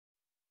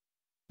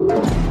Alright,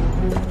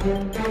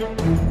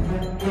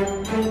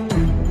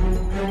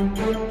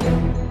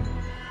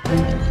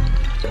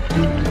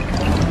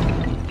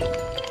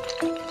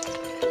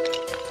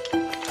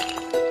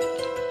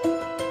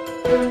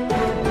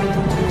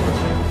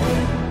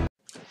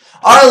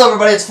 hello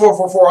everybody, it's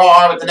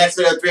 444R with the next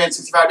video of the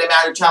 365 Day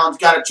Magic Challenge.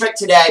 Got a trick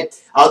today.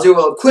 I'll do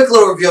a quick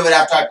little review of it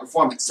after I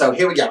perform it. So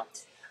here we go.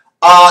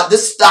 I'm going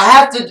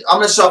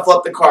to shuffle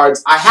up the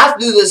cards. I have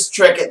to do this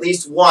trick at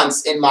least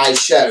once in my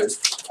shows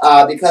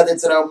because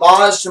it's an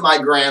homage to my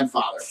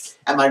grandfather.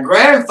 And my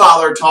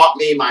grandfather taught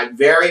me my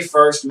very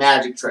first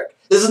magic trick.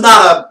 This is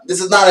not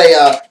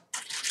a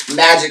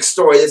magic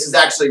story. This is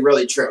actually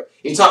really true.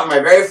 He taught me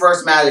my very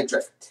first magic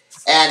trick.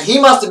 And he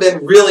must have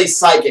been really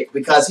psychic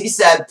because he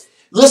said,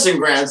 "Listen,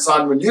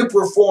 grandson, when you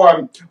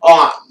perform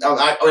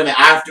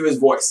after his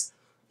voice.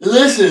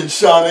 Listen,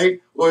 Sonny,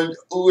 when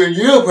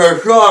you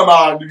perform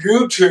on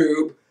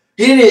YouTube,"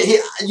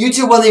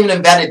 YouTube wasn't even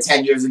invented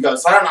 10 years ago,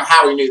 so I don't know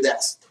how he knew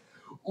this.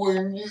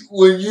 When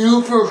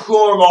you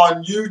perform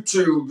on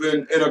YouTube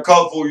in a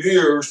couple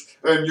years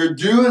and you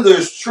do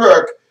this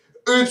trick,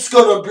 it's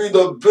gonna be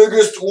the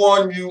biggest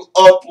one you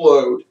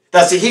upload.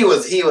 Now, see, he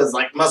was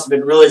like, must have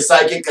been really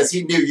psychic because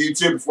he knew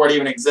YouTube before it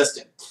even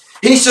existed.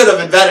 He should have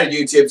invented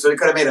YouTube, so he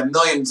could have made him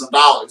millions of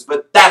dollars,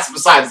 but that's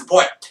besides the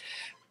point.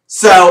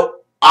 So,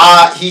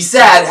 he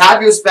said,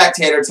 have your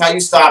spectator tell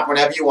you stop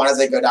whenever you want as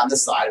they go down the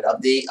side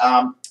of the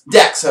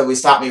deck. So, we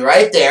stopped me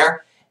right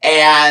there,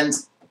 and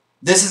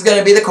this is going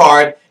to be the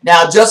card.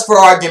 Now, just for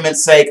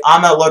argument's sake,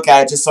 I'm going to look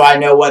at it just so I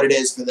know what it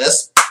is for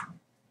this.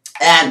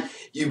 And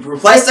you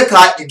replace the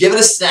cut, you give it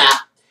a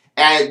snap,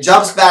 and it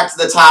jumps back to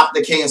the top of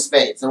the King of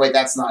Spades. No, wait,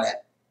 that's not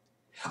it.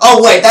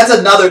 Oh, wait, that's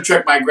another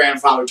trick my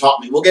grandfather taught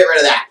me. We'll get rid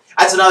of that.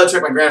 That's another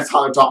trick my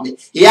grandfather taught me.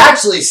 He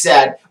actually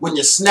said when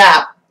you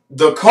snap,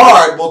 the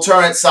card will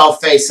turn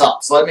itself face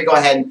up. So let me go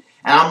ahead and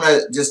I'm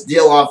going to just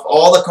deal off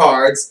all the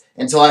cards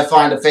until I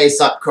find a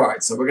face-up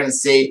card. So we're going to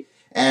see,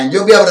 and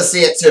you'll be able to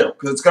see it too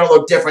because it's going to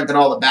look different than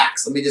all the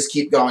backs. Let me just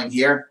keep going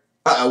here.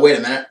 Uh-oh, wait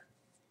a minute.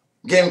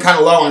 I'm getting kind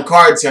of low on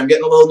cards here. I'm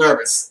getting a little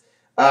nervous.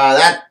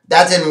 That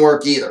didn't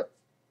work either.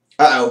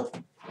 Uh-oh.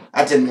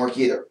 That didn't work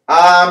either.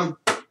 I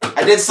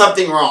did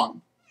something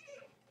wrong.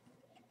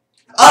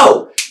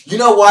 Oh! You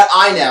know what?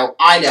 I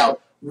know.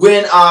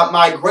 When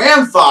my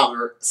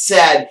grandfather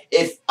said,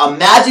 if a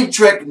magic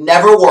trick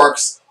never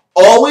works,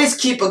 always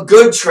keep a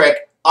good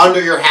trick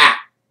under your hat.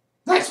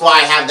 That's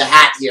why I have the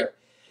hat here.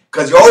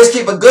 Because you always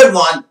keep a good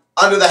one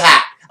under the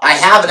hat. I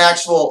have an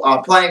actual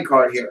playing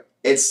card here.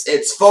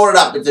 It's folded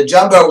up. It's a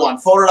jumbo one,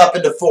 folded up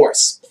into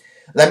fours.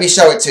 Let me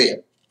show it to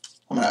you.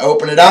 I'm going to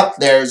open it up.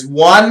 There's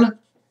one,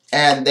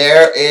 and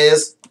there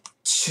is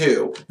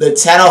two. The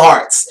 10 of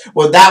hearts.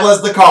 Well, that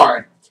was the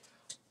card.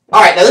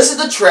 Alright, now this is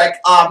the trick.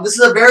 This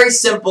is a very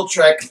simple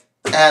trick,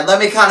 and let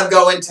me kind of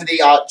go into the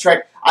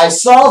trick. I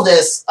saw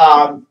this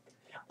on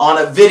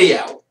a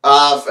video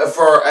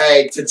for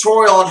a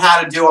tutorial on how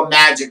to do a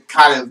magic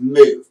kind of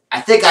move.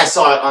 I think I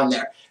saw it on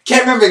there.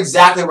 Can't remember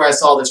exactly where I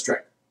saw this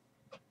trick.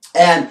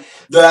 And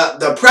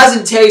the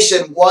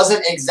presentation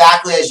wasn't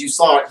exactly as you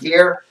saw it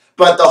here,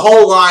 but the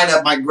whole line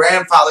of my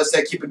grandfather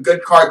said keep a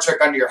good card trick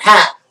under your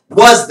hat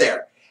was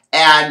there.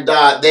 And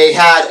they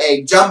had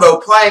a jumbo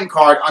playing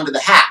card under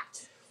the hat.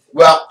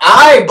 Well,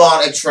 I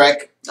bought a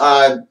trick,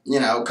 about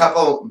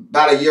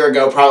a year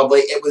ago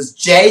probably. It was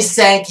Jay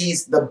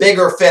Sankey's The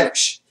Bigger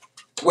Finish,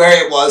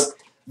 where it was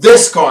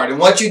this card. And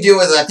what you do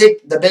is, I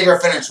think, The Bigger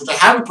Finish, which I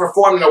haven't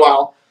performed in a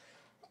while.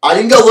 I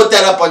didn't go look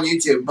that up on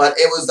YouTube, but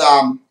it was,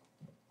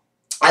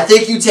 I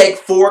think you take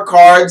 4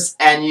 cards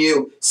and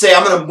you say,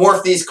 I'm going to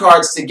morph these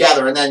cards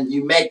together, and then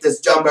you make this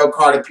jumbo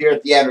card appear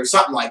at the end or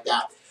something like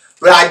that.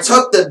 But I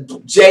took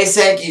the Jay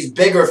Sankey's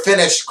Bigger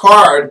Finish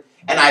card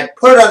and I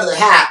put it under the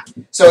hat,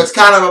 so it's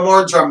kind of a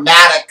more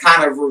dramatic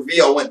kind of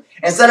reveal. When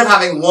instead of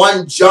having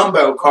one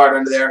jumbo card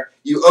under there,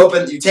 you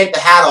take the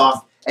hat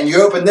off, and you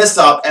open this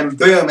up, and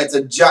boom, it's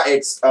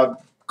a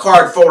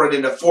card folded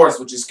into fours,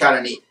 which is kind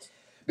of neat.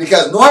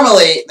 Because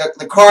normally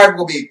the card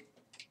will be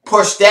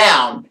pushed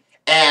down,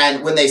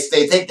 and when they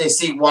think they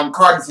see one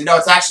card, and say, no,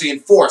 it's actually in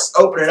fours.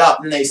 Open it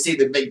up, and they see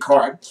the big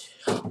card.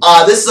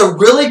 This is a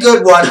really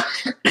good one.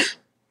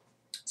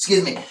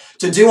 Excuse me,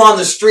 to do on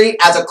the street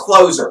as a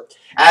closer,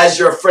 as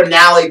your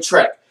finale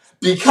trick.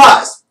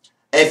 Because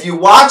if you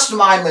watched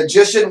my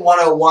Magician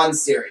 101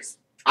 series,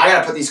 I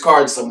gotta put these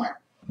cards somewhere.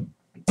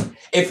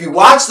 If you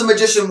watch the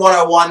Magician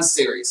 101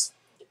 series,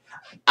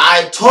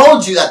 I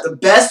told you that the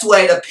best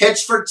way to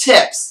pitch for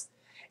tips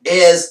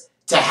is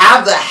to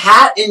have the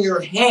hat in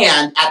your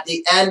hand at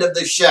the end of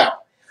the show.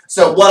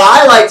 So what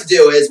I like to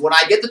do is, when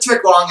I get the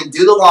trick wrong and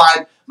do the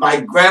line, my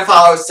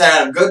grandfather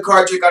said a good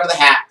card trick under the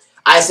hat,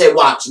 I say,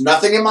 watch,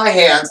 nothing in my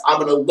hands, I'm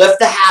going to lift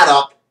the hat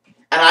up,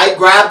 and I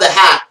grab the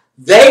hat.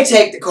 They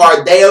take the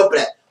card, they open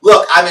it.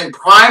 Look, I'm in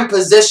prime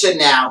position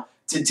now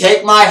to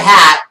take my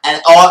hat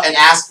and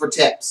ask for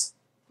tips.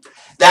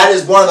 That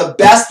is one of the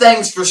best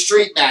things for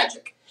street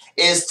magic,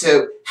 is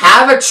to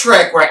have a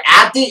trick where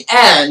at the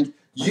end,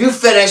 you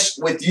finish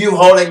with you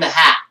holding the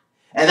hat.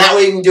 And that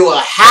way you can do a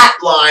hat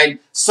line,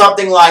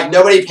 something like,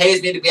 nobody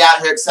pays me to be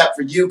out here except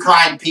for you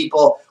kind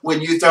people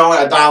when you throw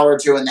in $1 or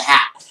 $2 in the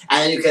hat.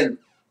 And then you can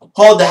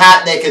hold the hat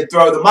and they can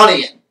throw the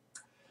money in.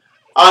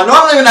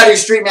 Normally when I do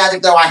Street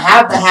Magic, though, I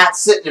have the hat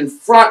sitting in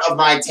front of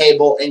my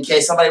table in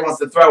case somebody wants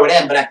to throw it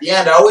in. But at the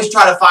end, I always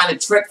try to find a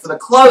trick for the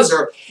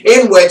closer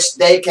in which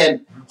they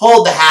can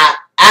hold the hat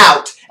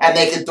out and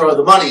they can throw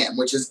the money in,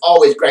 which is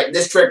always great.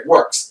 This trick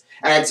works.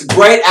 And it's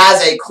great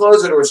as a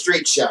closer to a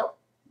street show.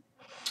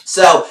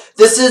 So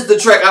this is the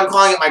trick. I'm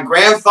calling it my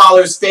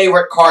grandfather's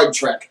favorite card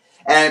trick.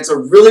 And it's a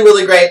really,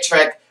 really great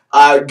trick.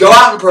 Go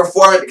out and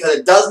perform it because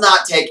it does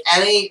not take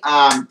any...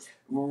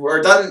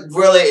 it doesn't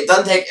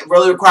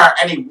really require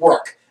any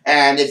work.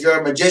 And if you're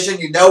a magician,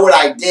 you know what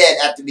I did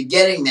at the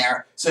beginning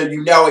there, so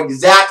you know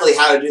exactly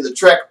how to do the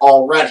trick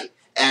already.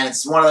 And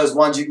it's one of those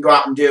ones you can go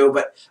out and do,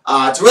 but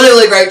it's a really,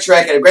 really great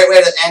trick and a great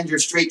way to end your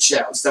street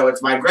show. So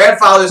it's my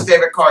grandfather's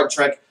favorite card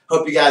trick.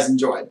 Hope you guys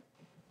enjoyed.